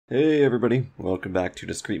Hey everybody, welcome back to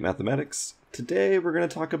Discrete Mathematics. Today we're going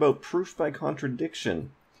to talk about proof by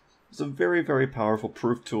contradiction. It's a very powerful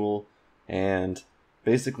proof tool, and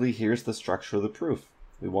basically here's the structure of the proof.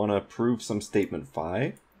 We want to prove some statement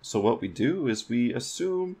phi, so what we do is we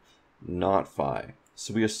assume not phi.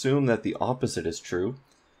 So we assume that the opposite is true,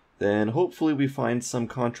 then hopefully we find some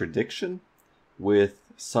contradiction with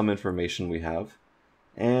some information we have,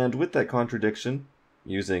 and with that contradiction,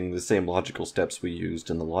 using the same logical steps we used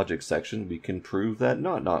in the logic section, we can prove that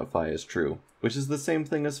not phi is true, which is the same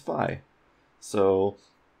thing as phi. So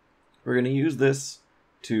we're going to use this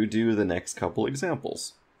to do the next couple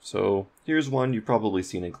examples. So here's one you've probably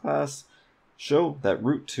seen in class. Show that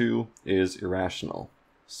root 2 is irrational.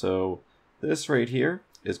 So this right here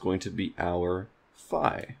is going to be our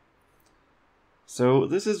phi. So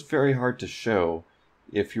this is very hard to show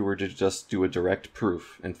if you were to just do a direct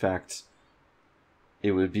proof. In fact,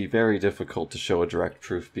 it would be very difficult to show a direct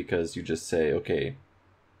proof because you just say, okay,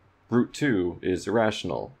 root 2 is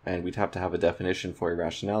irrational, and we'd have to have a definition for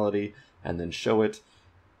irrationality and then show it.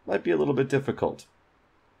 Might be a little bit difficult.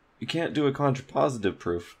 You can't do a contrapositive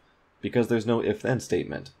proof because there's no if-then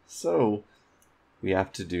statement. So we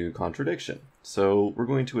have to do contradiction. So we're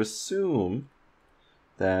going to assume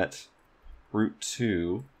that root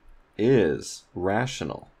 2 is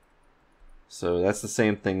rational. So that's the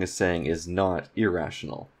same thing as saying is not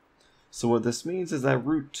irrational. So what this means is that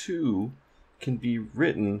root 2 can be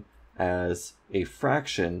written as a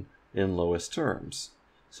fraction in lowest terms.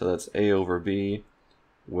 So that's a over b,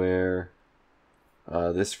 where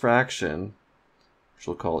this fraction, which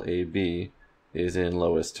we'll call ab, is in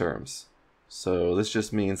lowest terms. So this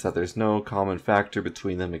just means that there's no common factor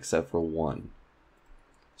between them except for 1.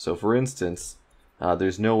 So for instance,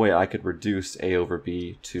 there's no way I could reduce a over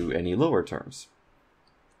b to any lower terms.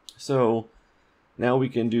 So now we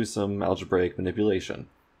can do some algebraic manipulation.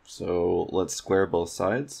 So let's square both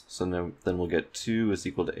sides. So then we'll get 2 is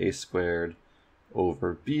equal to a squared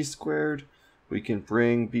over b squared. We can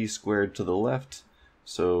bring b squared to the left.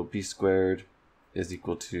 So b squared is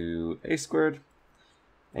equal to a squared.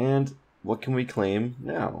 And what can we claim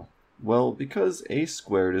now? Well, because a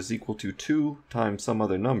squared is equal to 2 times some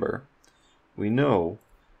other number, we know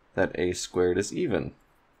that a squared is even.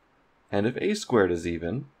 And if a squared is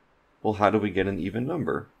even, well, how do we get an even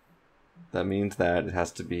number? That means that it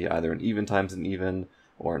has to be either an even times an even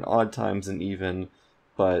or an odd times an even,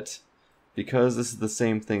 but because this is the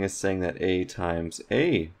same thing as saying that a times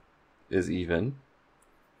a is even,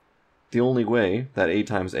 the only way that a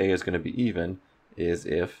times a is going to be even is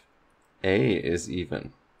if a is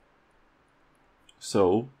even.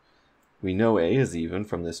 So we know a is even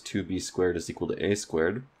from this 2b squared is equal to a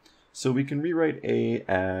squared, so we can rewrite a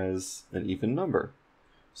as an even number.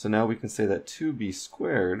 So now we can say that 2b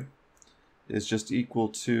squared is just equal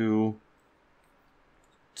to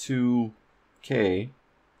 2k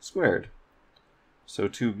squared. So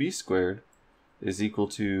 2b squared is equal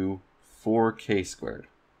to 4k squared.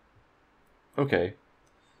 Okay,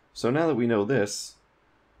 so now that we know this,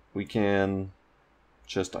 we can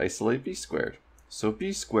just isolate b squared. So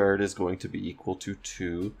b squared is going to be equal to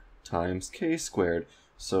 2 times k squared.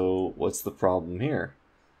 So what's the problem here?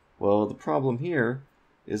 Well, the problem here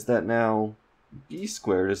is that now b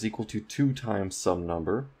squared is equal to 2 times some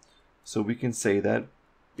number. So we can say that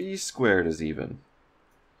b squared is even.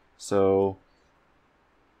 So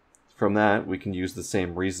from that, we can use the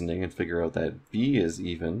same reasoning and figure out that b is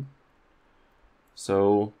even.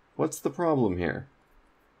 So what's the problem here?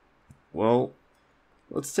 Well,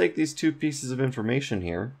 let's take these two pieces of information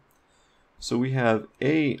here. So we have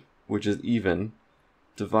a, which is even,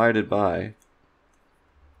 divided by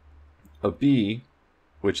a b,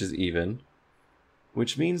 which is even,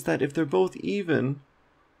 which means that if they're both even,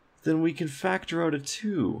 then we can factor out a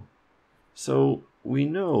 2. So we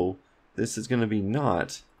know this is going to be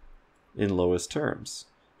not in lowest terms.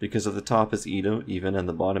 Because if the top is even and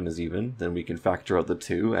the bottom is even, then we can factor out the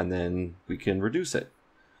 2 and then we can reduce it.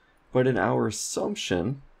 But in our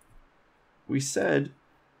assumption, we said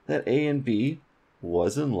that a and b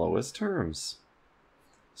was in lowest terms.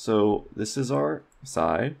 So this is our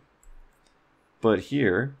psi, but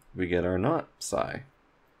here we get our not psi.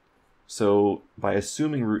 So by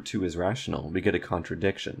assuming root 2 is rational, we get a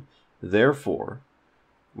contradiction. Therefore,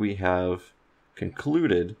 we have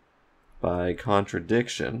concluded by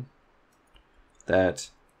contradiction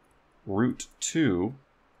that root 2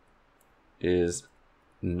 is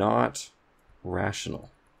not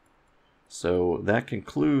rational. So that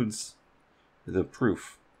concludes the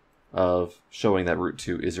proof of showing that root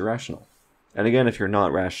 2 is irrational. And again, if you're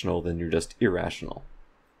not rational, then you're just irrational.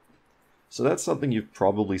 So that's something you've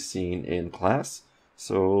probably seen in class.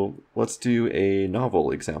 So let's do a novel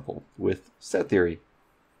example with set theory.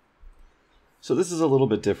 So this is a little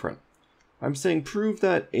bit different. I'm saying prove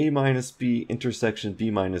that A minus B intersection B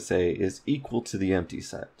minus A is equal to the empty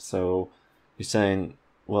set. So you're saying,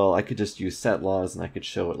 well, I could just use set laws and I could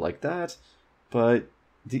show it like that, but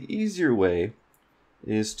the easier way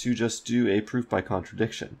is to just do a proof by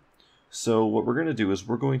contradiction. So what we're going to do is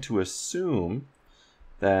we're going to assume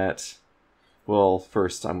that, well,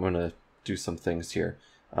 first I'm going to do some things here.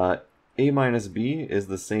 A minus B is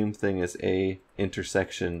the same thing as A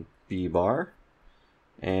intersection B bar,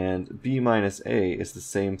 and B minus A is the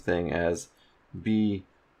same thing as B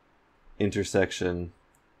intersection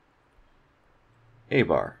A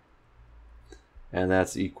bar, and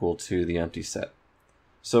that's equal to the empty set.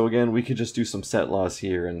 So again, we could just do some set laws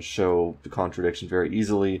here and show the contradiction very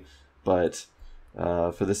easily, but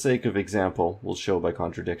for the sake of example, we'll show by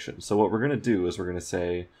contradiction. So what we're going to do is we're going to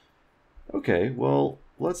say, okay, well,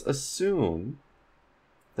 let's assume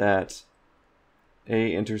that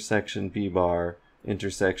A intersection B bar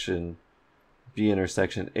intersection B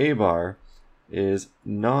intersection A bar is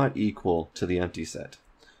not equal to the empty set.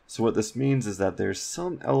 So what this means is that there's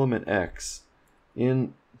some element X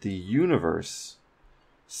in the universe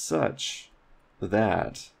such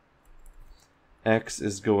that X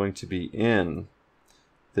is going to be in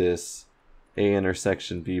this A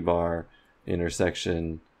intersection B bar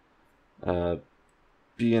intersection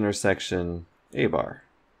B intersection A bar.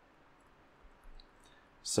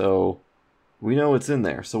 So we know it's in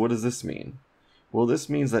there. So what does this mean? Well, this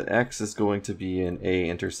means that X is going to be in A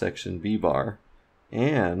intersection B bar,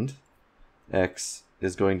 and X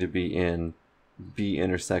is going to be in B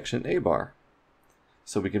intersection A bar.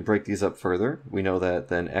 So we can break these up further. We know that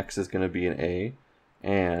then X is going to be in A,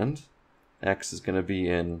 and X is going to be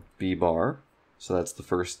in B bar. So that's the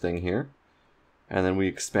first thing here. And then we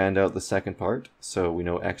expand out the second part. So we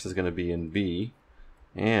know X is going to be in B,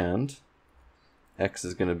 and X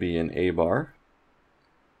is going to be in A bar.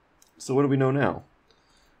 So what do we know now?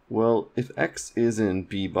 Well, if X is in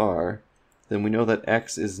B bar, then we know that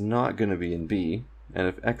X is not going to be in B. And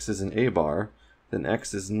if X is in A bar, then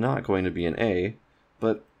X is not going to be in A.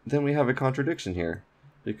 But then we have a contradiction here,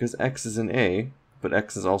 because X is in A, but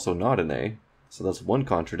X is also not in A. So that's one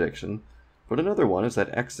contradiction. But another one is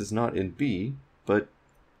that X is not in B, but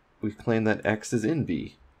we claim that X is in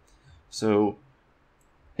B. So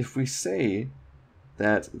if we say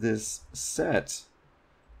that this set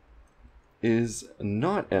is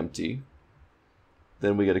not empty,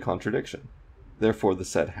 then we get a contradiction. Therefore, the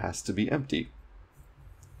set has to be empty.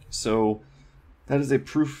 So that is a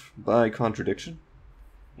proof by contradiction,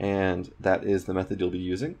 and that is the method you'll be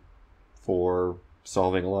using for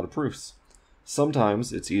solving a lot of proofs.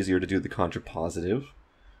 Sometimes it's easier to do the contrapositive,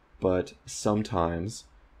 but sometimes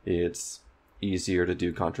it's easier to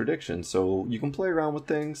do contradiction. So you can play around with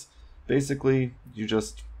things. Basically, you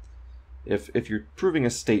just, if you're proving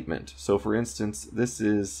a statement, so for instance, this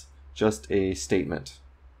is just a statement.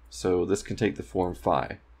 So this can take the form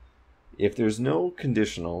phi. If there's no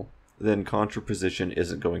conditional, then contraposition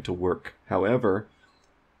isn't going to work. However,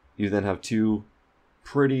 you then have two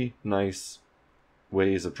pretty nice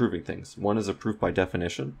ways of proving things. One is a proof by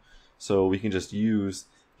definition. So we can just use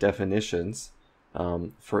definitions.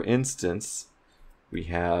 For instance, we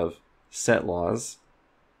have set laws,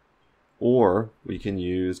 or we can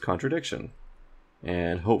use contradiction.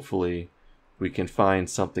 And hopefully we can find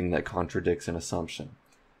something that contradicts an assumption.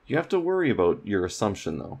 You have to worry about your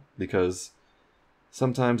assumption though, because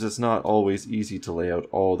sometimes it's not always easy to lay out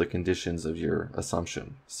all the conditions of your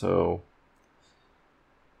assumption. So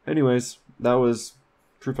anyways, that was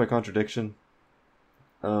proof by contradiction.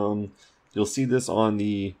 You'll see this on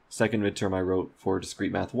the second midterm I wrote for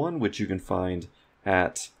Discrete Math 1, which you can find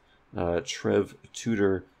at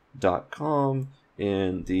TrevTutor.com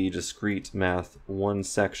in the Discrete Math 1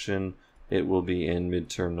 section. It will be in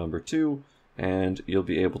midterm number 2, and you'll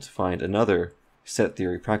be able to find another set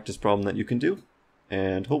theory practice problem that you can do,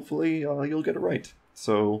 and hopefully you'll get it right.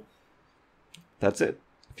 So that's it.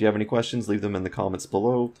 If you have any questions, leave them in the comments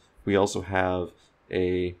below. We also have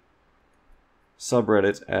a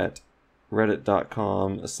subreddit at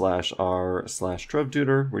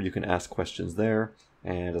reddit.com/r/TrevTutor where you can ask questions there.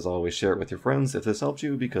 And as always, share it with your friends if this helped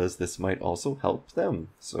you, because this might also help them.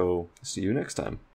 So see you next time.